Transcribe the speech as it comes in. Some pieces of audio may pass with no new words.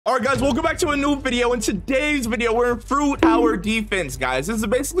All right, guys, welcome back to a new video. In today's video, we're in fruit tower defense, guys. This is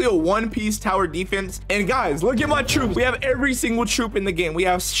basically a one-piece tower defense. And guys, look at my troops. We have every single troop in the game. We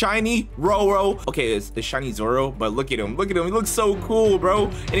have shiny Roro. Okay, it's shiny Zoro, but look at him. Look at him. He looks so cool, bro.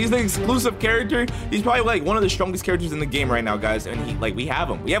 And he's the exclusive character. He's probably like one of the strongest characters in the game right now, guys. And we have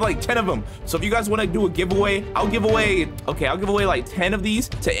him. We have like 10 of them. So if you guys want to do a giveaway, I'll give away like 10 of these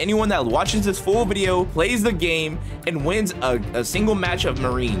to anyone that watches this full video, plays the game, and wins a single match of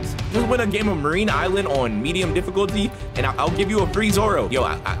Marines. Just win a game of Marine Island on medium difficulty, and I'll give you a free Zoro. Yo,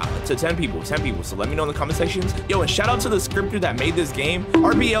 to 10 people. So let me know in the comment sections. Yo, and shout out to the scripter that made this game,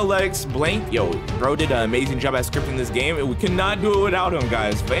 RBLXBLANK. Yo, bro did an amazing job at scripting this game, and we could not do it without him,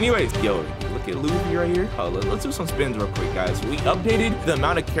 guys. But anyways, yo, look at Luffy right here. Oh, let's do some spins real quick, guys. We updated the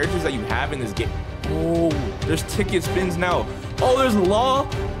amount of characters that you have in this game. Oh, there's ticket spins now. Oh, there's Law,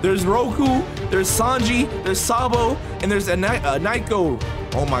 there's Roku, there's Sanji, there's Sabo, and there's a Naiko.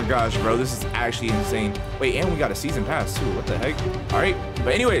 Oh my gosh, bro, this is actually insane. Wait, and we got a season pass too. What the heck? All right,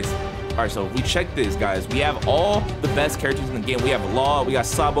 but anyways, all right, so we check this, guys. We have all the best characters in the game. We have Law, we got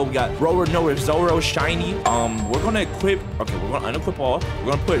Sabo, we got Zoro, shiny. We're gonna equip. Okay, we're gonna unequip all.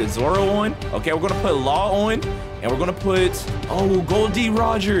 We're gonna put Zoro on. Okay, we're gonna put Law on. And we're gonna put, Goldie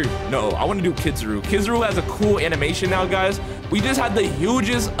Roger. No, I wanna do Kizaru. Kizaru has a cool animation now, guys. We just had the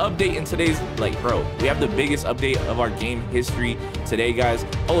hugest update in today's, bro, we have the biggest update of our game history today, guys.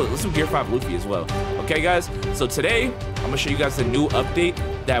 Oh, let's do Gear 5 Luffy as well. Okay, guys, so today, I'm gonna show you guys the new update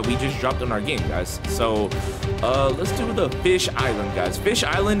that we just dropped on our game, guys. So, let's do the Fish Island, guys. Fish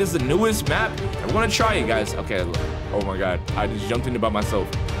Island is the newest map, and we're gonna try it, guys. Okay, oh my God, I just jumped in by myself.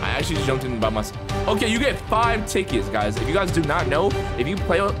 I actually just jumped in by myself. Okay, you get 5 tickets, guys. If you guys do not know, if you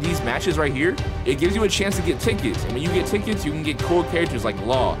play these matches right here, it gives you a chance to get tickets. And when you get tickets, you can get cool characters like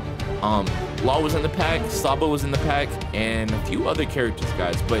Law. Law was in the pack, Sabo was in the pack, and a few other characters,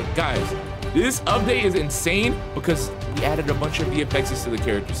 guys. But guys, this update is insane because we added a bunch of VFXs to the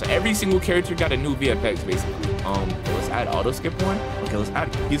characters. So every single character got a new VFX, basically. Let's add auto skip one. Okay, let's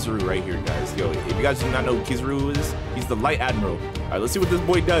add Kizaru right here, guys. Yo, if you guys do not know who Kizaru is, he's the Light Admiral. All right, let's see what this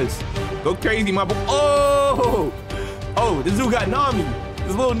boy does. Go crazy, my boy. Oh, this dude got Nami.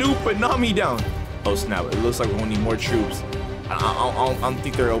 This little noob put Nami down. Oh snap! It looks like we're gonna need more troops. I don't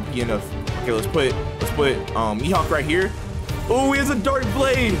think they're OP enough. Okay, let's put Mihawk right here. Oh, he has a Dark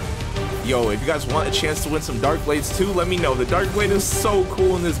Blade. Yo, if you guys want a chance to win some Dark Blades too, let me know. The Dark Blade is so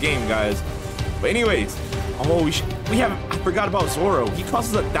cool in this game, guys. But anyways, I forgot about Zoro. He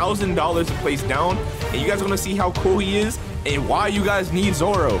costs us $1,000 to place down, and you guys want to see how cool he is and why you guys need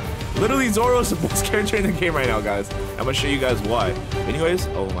Zoro. Literally, Zoro is the best character in the game right now, guys. I'm gonna show you guys why. Anyways,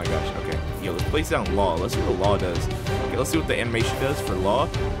 oh my gosh. Okay, yo, let's place down Law. Let's see what Law does. Okay, let's see what the animation does for Law.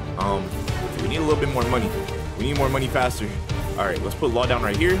 We need a little bit more money. We need more money faster. All right, let's put Law down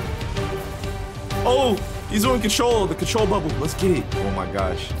right here. Oh, he's doing control, the control bubble. Let's get it. Oh my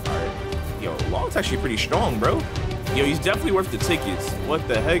gosh. All right. Yo, Law's actually pretty strong, bro. Yo, he's definitely worth the tickets. What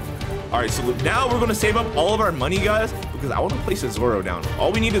the heck? All right, so now we're gonna save up all of our money, guys, because I want to place a Zoro down.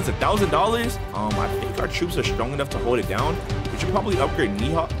 All we need is $1,000. I think our troops are strong enough to hold it down. We should probably upgrade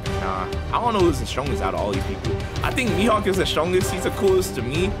Mihawk. Nah, I don't know who's the strongest out of all these people. I think Mihawk is the strongest. He's the coolest to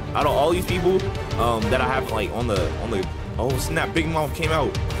me out of all these people that I have like on the. Oh snap! Big Mom came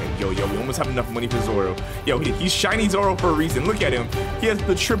out. Okay, yo, we almost have enough money for Zoro. Yo, he's shiny Zoro for a reason. Look at him. He has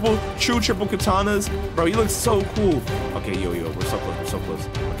the true triple katanas. Bro, he looks so cool. Okay, yo, we're so close.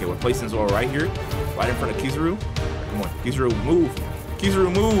 Okay, we're placing Zoro right here, right in front of Kizaru. Come on, Kizaru, move.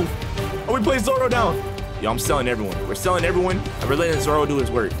 Kizaru, move. Oh, we placed Zoro down. Yo, I'm selling everyone. We're selling everyone, and we're letting Zoro do his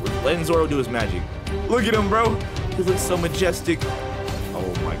work. We're letting Zoro do his magic. Look at him, bro. He looks so majestic.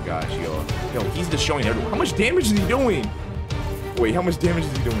 Oh my gosh, yo, he's destroying everyone. How much damage is he doing? Wait, how much damage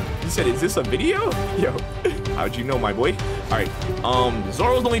is he doing? He said, is this a video? Yo, how'd you know, my boy? All right,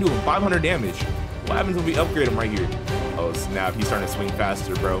 Zoro's only doing 500 damage. What happens if we upgrade him right here? Oh, snap, he's starting to swing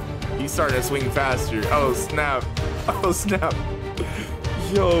faster, bro. He's starting to swing faster. Oh, snap. Oh, snap.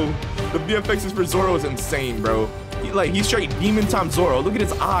 Yo, the VFXs for Zoro is insane, bro. He's straight demon time Zoro. Look at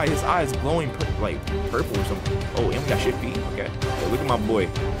his eye. His eye is glowing like purple or something. Oh, and we got shit feet. Okay. Yo, look at my boy.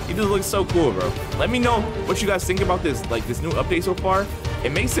 He just looks so cool, bro. Let me know what you guys think about this, this new update so far.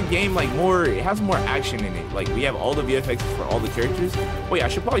 It makes the game it has more action in it. We have all the VFXs for all the characters. Wait, I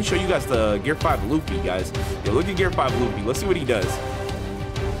should probably show you guys the Gear 5 Luffy, guys. Yo, look at Gear 5 Luffy. Let's see what he does.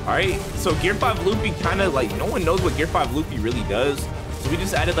 All right, so Gear 5 Luffy kind of no one knows what Gear 5 Luffy really does. So we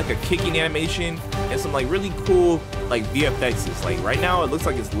just added a kicking animation and some really cool VFXs. Right now it looks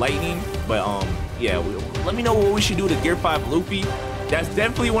like it's lightning, but yeah, let me know what we should do to Gear 5 Luffy. That's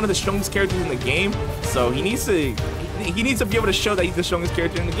definitely one of the strongest characters in the game. So he needs to he needs to be able to show that he's the strongest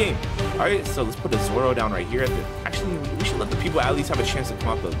character in the game. All right, so let's put a Zoro down right here. Actually, we should let the people at least have a chance to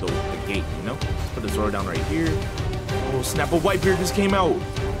come out the gate, you know? Let's put the Zoro down right here. Oh, snap, a Whitebeard just came out.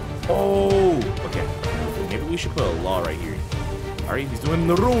 Oh, okay. Maybe we should put a Law right here. All right, he's doing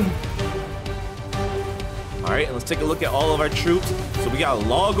the room. All right, and let's take a look at all of our troops. So we got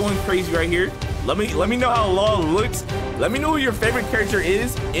Law going crazy right here. Let me know how Law looks. Let me know who your favorite character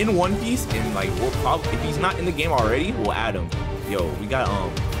is in One Piece, and like we'll probably, if he's not in the game already, we'll add him. Yo, we got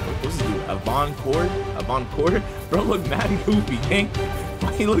what's his name? Avon Cord. Bro, look mad goofy, gang.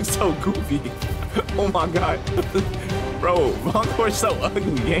 Why he looks so goofy? Oh my god. Bro, Avon Cord's so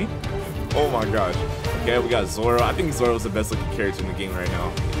ugly, gang. Oh my gosh. Okay, we got Zoro. I think Zoro's the best looking character in the game right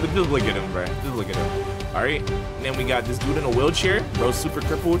now. Just look at him, bro. Just look at him. All right, and then we got this dude in a wheelchair. Bro's super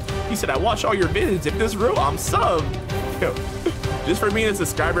crippled. He said, I watch all your vids. If this real, I'm subbed. Yo, just for being a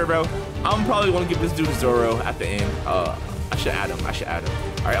subscriber, bro, I'm probably gonna give this dude Zoro at the end. I should add him.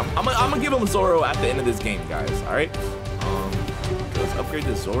 All right, I'm gonna give him Zoro at the end of this game, guys. All right, let's upgrade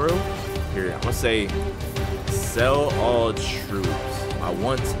this Zoro. Here, I'm gonna say, sell all troops. I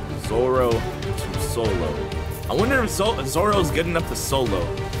want Zoro to solo. I wonder if Zoro's good enough to solo.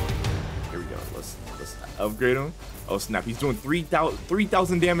 Upgrade him. Oh snap, he's doing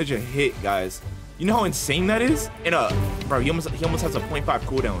 3,000 damage a hit, guys. You know how insane that is? And bro, he almost has a 0.5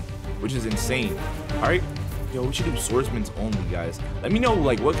 cooldown, which is insane. All right, yo, we should do swordsman's only, guys. Let me know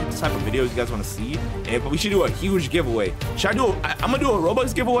like what type of videos you guys want to see, but we should do a huge giveaway. I'm gonna do a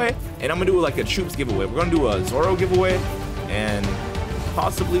Robux giveaway, and I'm gonna do like a troops giveaway. We're gonna do a Zoro giveaway, and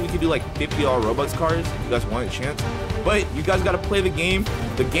possibly we could do like $50 Robux cards if you guys want a chance. But you guys got to play the game.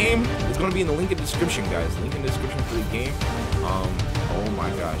 The game is going to be in the link in the description, guys. Link in the description for the game. Oh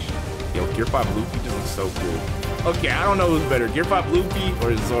my gosh. Yo, Gear 5 Luffy just looks so cool. Okay, I don't know who's better, Gear 5 Luffy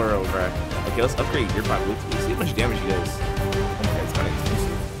or Zoro, bro. Okay, let's upgrade Gear 5 Luffy. Let's see how much damage he does. Oh my god, it's kind of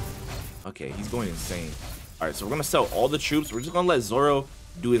expensive. Okay, he's going insane. All right, so we're going to sell all the troops. We're just going to let Zoro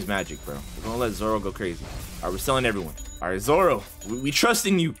do his magic, bro. We're going to let Zoro go crazy. All right, we're selling everyone. All right, Zoro, we trust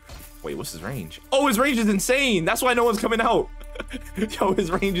in you. Wait, what's his range? Oh, his range is insane. That's why no one's coming out. Yo,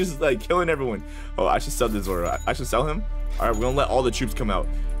 his range is like killing everyone. Oh, I should sell this Zoro. I should sell him. All right, we're gonna let all the troops come out,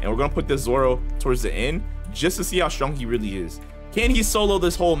 and we're gonna put this Zoro towards the end just to see how strong he really is. Can he solo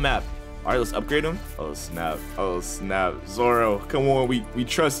this whole map? All right, let's upgrade him. Oh snap! Oh snap! Zoro, come on, we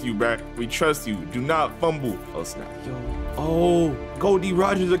trust you, bro. We trust you. Do not fumble. Oh snap! Yo. Oh, Goldie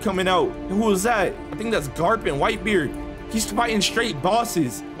Rogers are coming out. And who is that? I think that's Garp and Whitebeard. He's fighting straight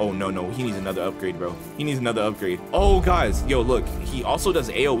bosses. Oh, no. He needs another upgrade, bro. He needs another upgrade. Oh, guys. Yo, look. He also does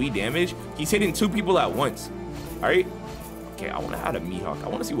AoE damage. He's hitting 2 people at once. All right. Okay, I want to add a Mihawk. I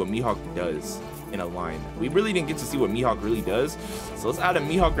want to see what Mihawk does in a line. We really didn't get to see what Mihawk really does. So let's add a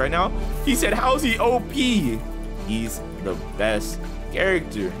Mihawk right now. He said, how's he OP? He's the best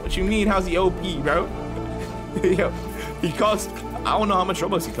character. What you mean, how's he OP, bro? Yo, he costs, I don't know how much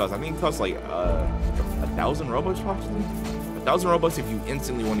Robux he costs. I think he costs like 1,000 Robux possibly. 1,000 Robux if you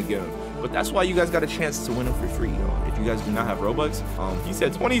instantly want to get him. But that's why you guys got a chance to win him for free, yo. If you guys do not have Robux, he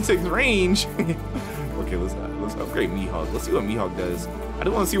said 26 range. Okay, let's upgrade Mihawk. Let's see what Mihawk does. I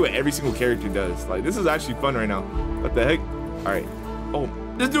just want to see what every single character does. Like, this is actually fun right now. What the heck? All right. Oh,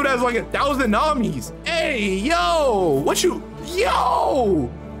 this dude has like 1,000 Namis. Hey, yo, yo.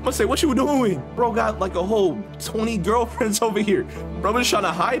 I'm gonna say, what you doing? Bro got like a whole 20 girlfriends over here. Bro was trying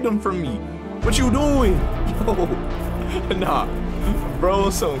to hide them from me. What you doing? Yo, nah. Bro,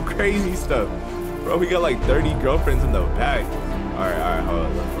 some crazy stuff. Bro, we got like 30 girlfriends in the back. All right, hold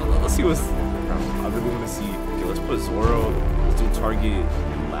on. Let's see what's, I really want to see. Okay, let's put Zoro. Let's do target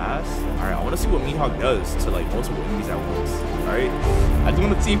last. All right, I want to see what Mihawk does to like multiple enemies at once. All right, I just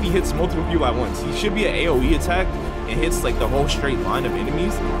want to see if he hits multiple people at once. He should be an AoE attack and hits like the whole straight line of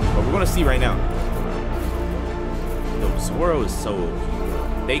enemies, but we're gonna see right now. Yo, Zoro is so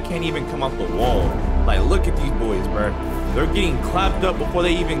OP. They can't even come off the wall. Like, look at these boys, bro. They're getting clapped up before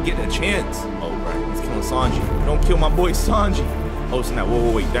they even get a chance. Oh, bro, he's killing Sanji. Don't kill my boy Sanji. Oh snap!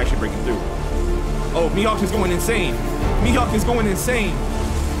 Whoa, wait, they're actually breaking through. Oh, Mihawk is going insane. Mihawk is going insane.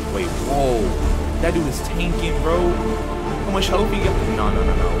 Wait, whoa, that dude is tanking, bro. How much health he got? No. We're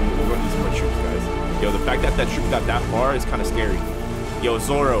gonna need some more troops, guys. Yo, the fact that troop got that far is kind of scary. Yo,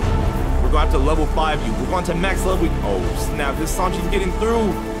 Zoro, we're going to have to level 5 you. We're going to max level. Oh, snap. This Sanji's getting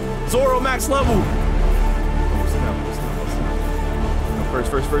through. Zoro, max level. Oh, snap. No,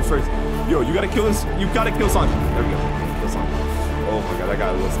 first. Yo, you got to kill this. You got to kill Sanji. There we go. Kill Sanji. Oh, my God. That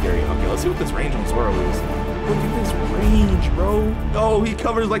got a little scary. Okay, let's see what this range on Zoro is. Look at this range, bro. Oh, he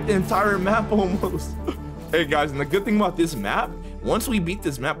covers like the entire map almost. Hey, guys, and the good thing about this map, Once we beat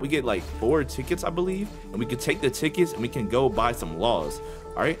this map, we get like 4 tickets, I believe, and we can take the tickets and we can go buy some laws.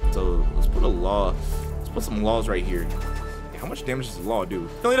 All right, so let's put a law. Let's put some laws right here. How much damage does the law do?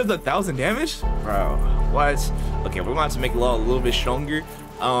 It only does 1,000 damage? Bro, what? Okay, we're gonna have to make law a little bit stronger.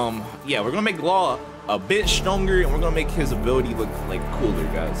 Yeah, we're gonna make law a bit stronger, and we're gonna make his ability look like cooler,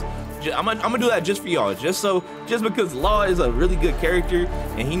 guys. I'm gonna do that just for y'all, just because Law is a really good character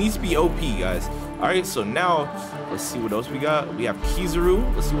and he needs to be OP, guys. All right, so now let's see what else we got. We have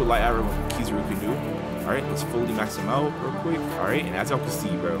Kizaru. Let's see what light arrow Kizaru can do. All right, let's fully max him out real quick. All right, and as y'all can see,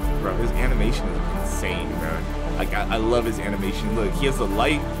 bro, his animation is insane, bro. Like I love his animation. Look, he has the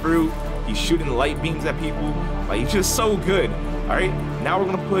light fruit. He's shooting light beams at people. Like he's just so good. All right, now we're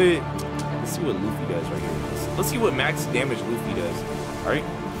gonna put. Let's see what Luffy does right here. Let's see what max damage Luffy does. All right.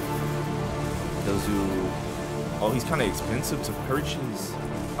 Does do. Oh, he's kind of expensive to purchase.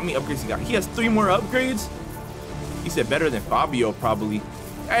 How many upgrades he got? He has 3 more upgrades. He said better than Fabio probably.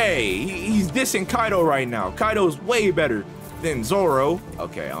 Hey, he's dissing Kaido right now. Kaido's way better than Zoro.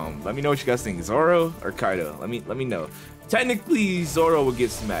 Okay, let me know what you guys think. Zoro or Kaido? Let me know. Technically, Zoro will get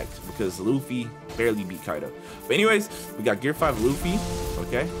smacked because Luffy barely beat Kaido. But anyways, we got Gear 5 Luffy.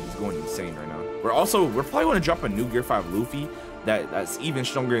 Okay, he's going insane right now. We're probably going to drop a new Gear 5 Luffy that's even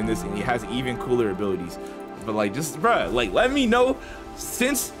stronger in this, and he has even cooler abilities. But like, just bruh, like, let me know.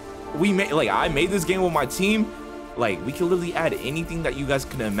 Since I made this game with my team, like, we can literally add anything that you guys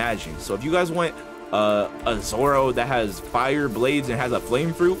can imagine. So if you guys want a Zoro that has fire blades and has a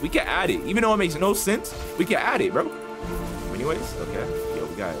flame fruit, we can add it. Even though it makes no sense, we can add it, bro. Anyways, okay, yo,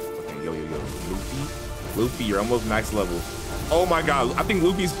 we got it. Okay, yo, Luffy, you're almost max level. Oh my god, I think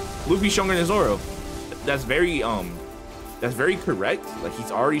Luffy's stronger than Zoro. That's very correct. Like,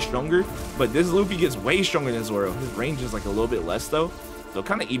 he's already stronger, but this Luffy gets way stronger than Zoro. His range is like a little bit less though, so it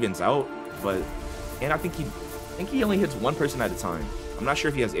kind of evens out. But I think he only hits 1 person at a time. I'm not sure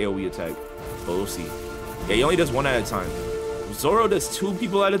if he has AoE attack, but we'll see. Yeah, he only does 1 at a time. Zoro does 2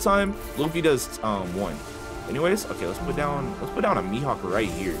 people at a time. Luffy does 1. Anyways, okay, let's put down a Mihawk right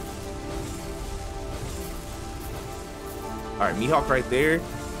here. All right, Mihawk right there.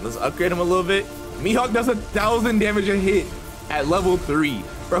 Let's upgrade him a little bit. Mihawk does 1,000 damage a hit at level 3.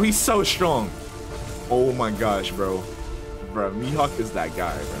 Bro, he's so strong. Oh my gosh, bro. Bro, Mihawk is that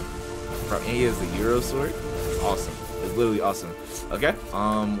guy, bro. And he has the Euro sword. It's awesome. It's literally awesome. Okay,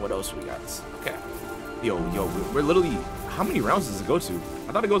 what else we got? Okay. Yo, we're literally, how many rounds does it go to?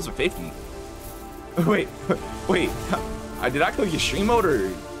 I thought it goes to 50. Wait. Did I click extreme mode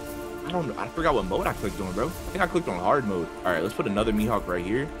or? I don't know. I forgot what mode I clicked on, bro. I think I clicked on hard mode. All right, let's put another Mihawk right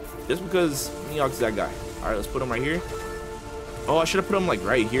here. Just because Mihawk's that guy. All right, let's put him right here. Oh, I should have put him like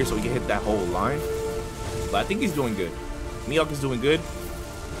right here so we can hit that whole line. But I think he's doing good. Mihawk is doing good.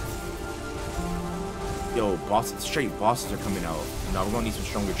 Yo, straight bosses are coming out. Now we're gonna need some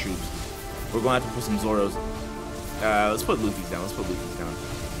stronger troops. We're gonna have to put some Zoros. Let's put Luffy's down.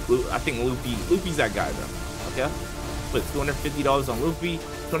 I think Luffy's that guy, bro. Okay. Put $250 on Luffy,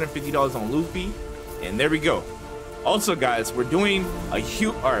 $250 on Luffy, and there we go. Also, guys, we're doing a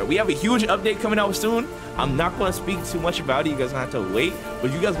huge. All right, we have a huge update coming out soon. I'm not going to speak too much about it. You guys don't have to wait. But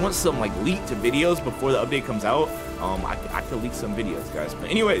if you guys want some like leaked videos before the update comes out, I could leak some videos, guys. But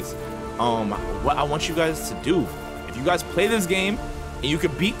anyways, what I want you guys to do, if you guys play this game and you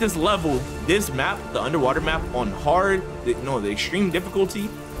could beat this level, this map, the underwater map, on hard, the extreme difficulty,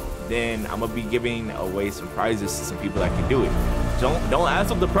 then I'm gonna be giving away some prizes to some people that can do it. Don't ask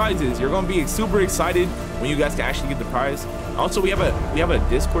them the prizes. You're gonna be super excited when you guys can actually get the prize. Also, we have a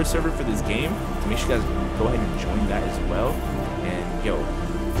Discord server for this game, so make sure you guys go ahead and join that as well. And yo,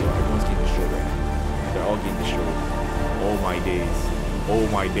 everyone's getting destroyed right now. They're all getting destroyed. Oh my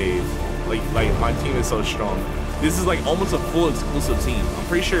days. Like my team is so strong. This is like almost a full exclusive team. I'm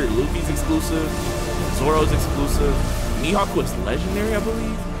pretty sure Luffy's exclusive, Zoro's exclusive, Mihawk was legendary, I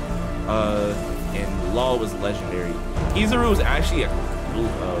believe. And Law was legendary. Kizaru was actually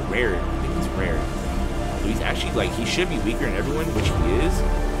rare. I think he's rare. So he's actually like, he should be weaker than everyone, which he is.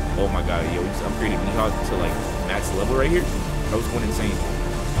 Oh my god, yo, we just upgraded Mihawk to like max level right here. That was going insane.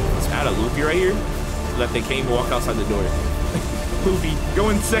 Let's add a Luffy right here so that they can't even walk outside the door. Luffy, go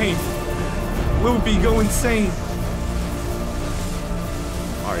insane. Luffy, go insane.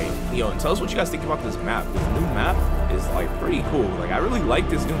 Alright, yo, and tell us what you guys think about this map. This new map is like pretty cool. Like, I really like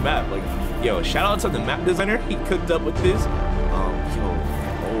this new map. Like, yo, shout out to the map designer. He cooked up with this. Yo,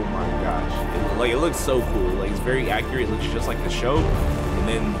 oh my gosh. It looks so cool. Like, it's very accurate. It looks just like the show. And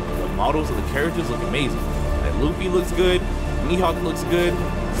then the models of the characters look amazing. Like, Luffy looks good. Mihawk looks good.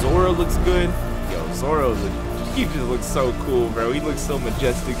 Zoro looks good. Yo, Zoro, he just looks so cool, bro. He looks so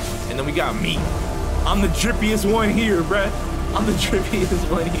majestic. And then we got me. I'm the drippiest one here, bruh. I'm the trippiest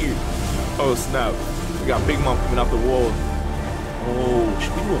one here. Oh snap! We got Big Mom coming out the wall. Oh,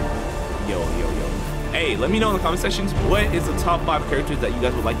 should we do it? Yo. Hey, let me know in the comment sections what is the top 5 characters that you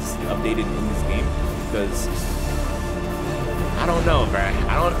guys would like to see updated in this game, because I don't know, bro.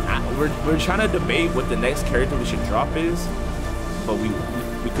 We're trying to debate what the next character we should drop is, but we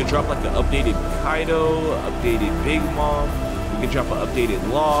could drop like an updated Kaido, updated Big Mom. We could drop an updated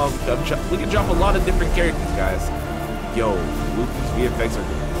Log. We could drop a lot of different characters, guys. Yo, Luffy's VFX are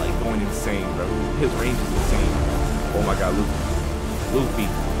like going insane, bro. His range is insane. Oh my god, Luffy.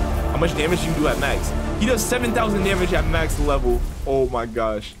 How much damage you do at max? He does 7,000 damage at max level. Oh my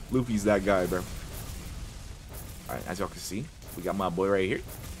gosh, Luffy's that guy, bro. All right, as y'all can see, we got my boy right here.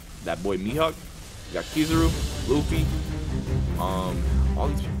 That boy Mihawk. We got Kizaru, Luffy. All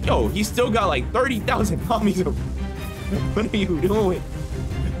these. Yo, he still got like 30,000 Namis. What are you doing?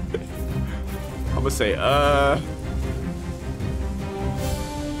 I'm gonna say,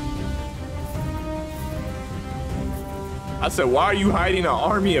 I said, why are you hiding an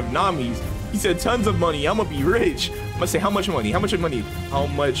army of Namis? He said, tons of money. I'm gonna be rich. I'm gonna say, how much money? How much money? How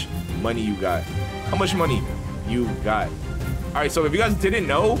much money you got? How much money you got? All right, so if you guys didn't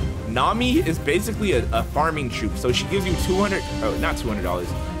know, Nami is basically a farming troop. So she gives you not $200,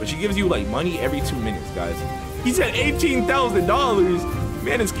 but she gives you like money every 2 minutes, guys. He said $18,000.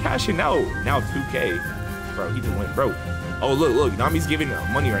 Man is cashing out. Now 2K. Bro, he just went broke. Oh, look, Nami's giving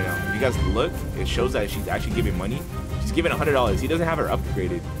money right now. If you guys look, it shows that she's actually giving money. She's giving $100. He doesn't have her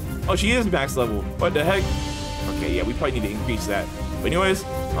upgraded. Oh, she is max level. What the heck? Okay, yeah, we probably need to increase that. But anyways,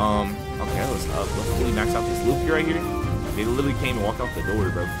 okay, let's really max out this Luffy right here. They literally came and walked out the door,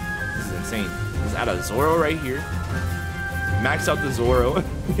 bro. This is insane. Let's add a Zoro right here. Max out the Zoro.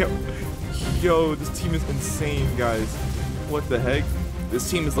 Yo, this team is insane, guys. What the heck? This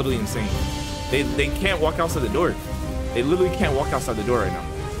team is literally insane. They can't walk outside the door. They literally can't walk outside the door right now.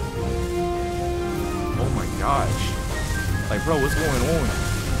 Oh my gosh. Like, bro, what's going on?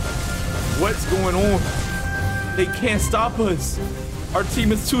 What's going on? They can't stop us. Our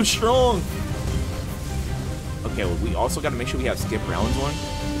team is too strong. Okay, well, we also got to make sure we have skip rounds on,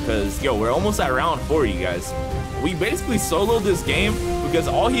 because, yo, we're almost at round 4, you guys. We basically soloed this game because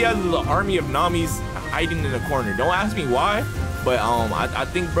all he has is an army of Namis hiding in the corner. Don't ask me why, but I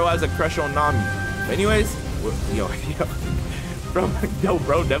think bro has a crush on Nami. But anyways, yo, bro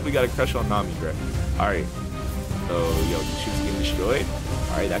definitely got a crush on Nami, bro. All right, so yo, the ship's getting destroyed.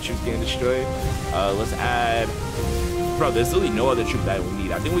 All right, that ship's getting destroyed. Let's add, bro. There's literally no other troop that we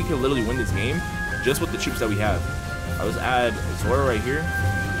need. I think we can literally win this game just with the troops that we have. Let's add Zoro right here.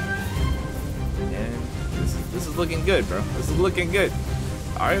 And this is looking good, bro. This is looking good.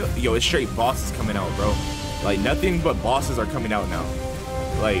 All right, yo, it's straight bosses coming out, bro. Like, nothing but bosses are coming out now.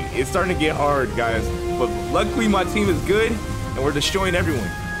 Like, it's starting to get hard, guys. But luckily, my team is good, and we're destroying everyone.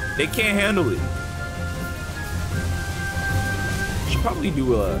 They can't handle it. Should probably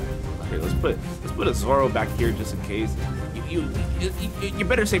do here, let's put a Zoro back here just in case. You're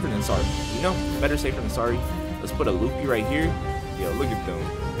better safer than sorry. You know, better safer than sorry. Let's put a Luffy right here. Yo, look at them.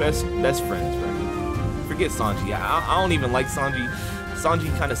 Best friends, bro. Forget Sanji. I don't even like Sanji.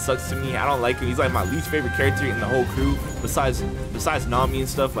 Sanji kind of sucks to me. I don't like him. He's like my least favorite character in the whole crew, besides Nami and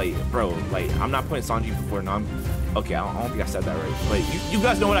stuff. Like, bro, like, I'm not putting Sanji before Nami. Okay, I don't think I said that right. But you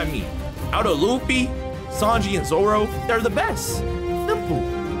guys know what I mean. Out of Luffy, Sanji, and Zoro, they're the best. Simple.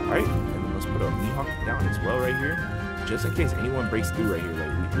 All right, and then let's put a Mihawk down as well right here, just in case anyone breaks through right here.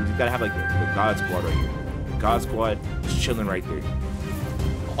 Like, we just gotta have like the God Squad right here. God Squad just chilling right there.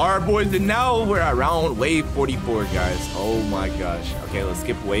 All right, boys, and now we're at round wave 44, guys. Oh my gosh. Okay, let's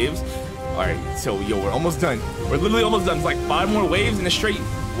skip waves. All right, so yo, we're almost done. We're literally almost done. It's like 5 more waves and a straight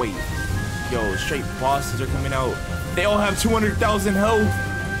wave. Yo, straight bosses are coming out. They all have 200,000 health.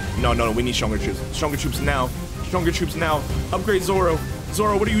 No, we need stronger troops. Stronger troops now. Stronger troops now. Upgrade Zoro.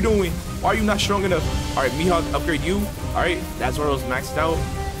 Zoro, what are you doing? Why are you not strong enough? All right, Mihawk, upgrade you. All right, that Zoro's maxed out.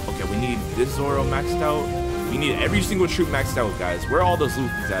 Okay, we need this Zoro maxed out. We need every single troop maxed out, guys. Where are all those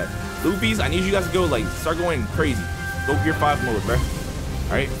Luffys at? Luffys, I need you guys to go, like, start going crazy. Go Gear 5 mode, bro.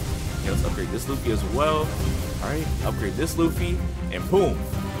 All right, okay, let's upgrade this Luffy as well. All right, upgrade this Luffy, and boom.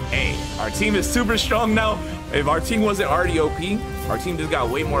 Hey, our team is super strong now. If our team wasn't already OP, our team just got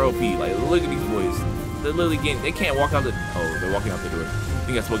way more OP. Like, look at these boys. They're literally getting, they can't walk out the, oh, they're walking out the door. I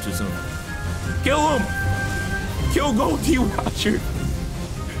think I spoke too soon. Kill him! Kill Gold T-Watcher!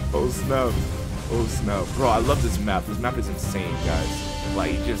 Oh, snap. Oh, snap. Bro, I love this map. This map is insane, guys.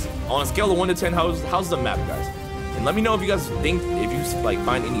 Like, just, on a scale of 1 to 10, how's the map, guys? And let me know if you guys think, if you, like,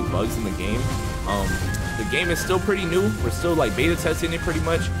 find any bugs in the game. The game is still pretty new. We're still, like, beta testing it pretty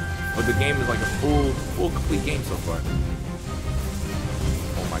much. But the game is, like, a full complete game so far.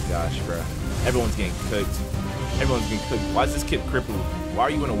 gosh, bro. Everyone's getting cooked. Everyone's getting cooked. Why is this kid crippled? Why are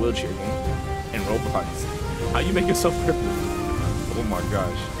you in a wheelchair game? In Roblox. How you make yourself crippled? Oh my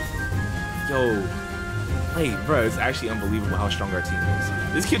gosh. Yo. Hey, bro, it's actually unbelievable how strong our team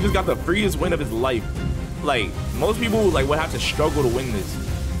is. This kid just got the freest win of his life. Like, most people like would have to struggle to win this.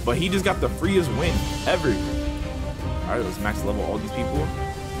 But he just got the freest win ever. All right, let's max level all these people.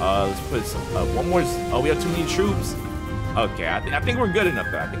 Let's put some, one more. Oh, we have too many troops. Okay, I think we're good enough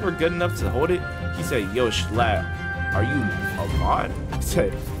though. I think we're good enough to hold it. He said, yo, Slat, are you a mod? I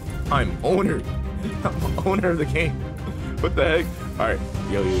said, I'm owner. I'm owner of the game. What the heck? All right,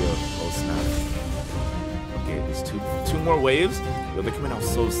 yo. Oh, snap. Okay, there's two more waves. Yo, they're coming out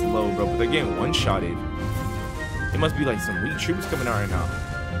so slow, bro, but they're getting one-shotted. It must be like some weak troops coming out right now.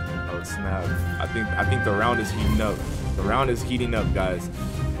 Oh, snap. I think the round is heating up. The round is heating up, guys.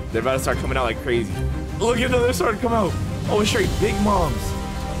 They're about to start coming out like crazy. Look at them, they're starting to come out. Oh, it's straight big moms.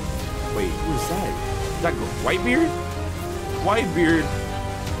 Wait, who is that? Is that Whitebeard? Whitebeard.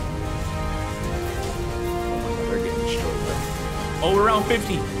 Oh my god, they're getting destroyed, bro. Oh, we're round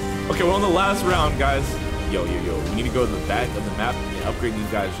 50. Okay, we're on the last round, guys. Yo. We need to go to the back of the map and upgrade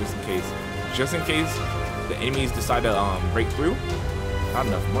these guys just in case. Just in case the enemies decide to break through. Not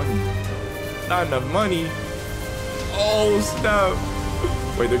enough money. Not enough money. Oh, snap.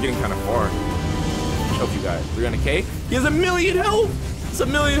 Wait, they're getting kind of far. Help you guys. 300k. He has 1,000,000 health. It's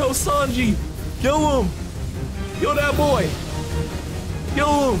 1,000,000 health, Sanji. Kill him. Kill that boy.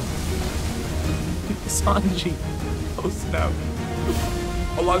 Kill him. Sanji. Oh, snap.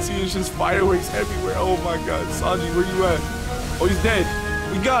 All I see is just fireworks everywhere. Oh my god. Sanji, where you at? Oh, he's dead.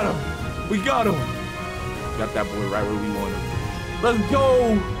 We got him. We got him. Got that boy right where we want him. Let's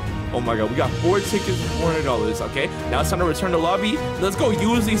go. Oh my god, we got 4 tickets for $400. Okay, now it's time to return to lobby. Let's go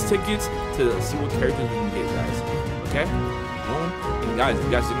use these tickets to see what characters we can get, guys. Okay, boom. And guys, if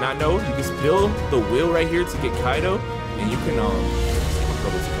you guys did not know, you can spill the wheel right here to get Kaido, and you can what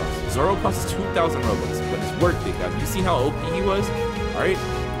Robux costs. Zoro costs 2,000 Robux, but it's worth it, guys. You see how OP he was? All right.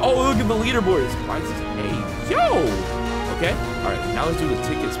 Oh, look at the leaderboards. Why is this? Hey, yo. Okay. All right. Now let's do the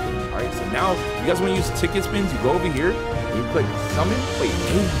ticket spin. All right. So now, if you guys want to use ticket spins, you go over here. You click summon. Wait,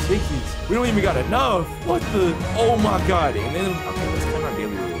 8 tickets. We don't even got enough. What the? Oh my god. And then, okay, let's count our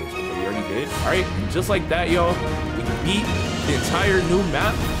daily rewards. Okay, we already did. All right. And just like that, y'all, we can beat the entire new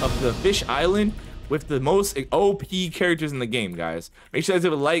map of the Fish Island with the most OP characters in the game, guys. Make sure you guys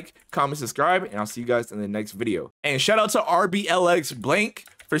leave a like, comment, subscribe, and I'll see you guys in the next video. And shout out to RBLXBlank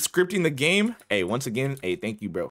for scripting the game. Hey, once again, hey, thank you, bro.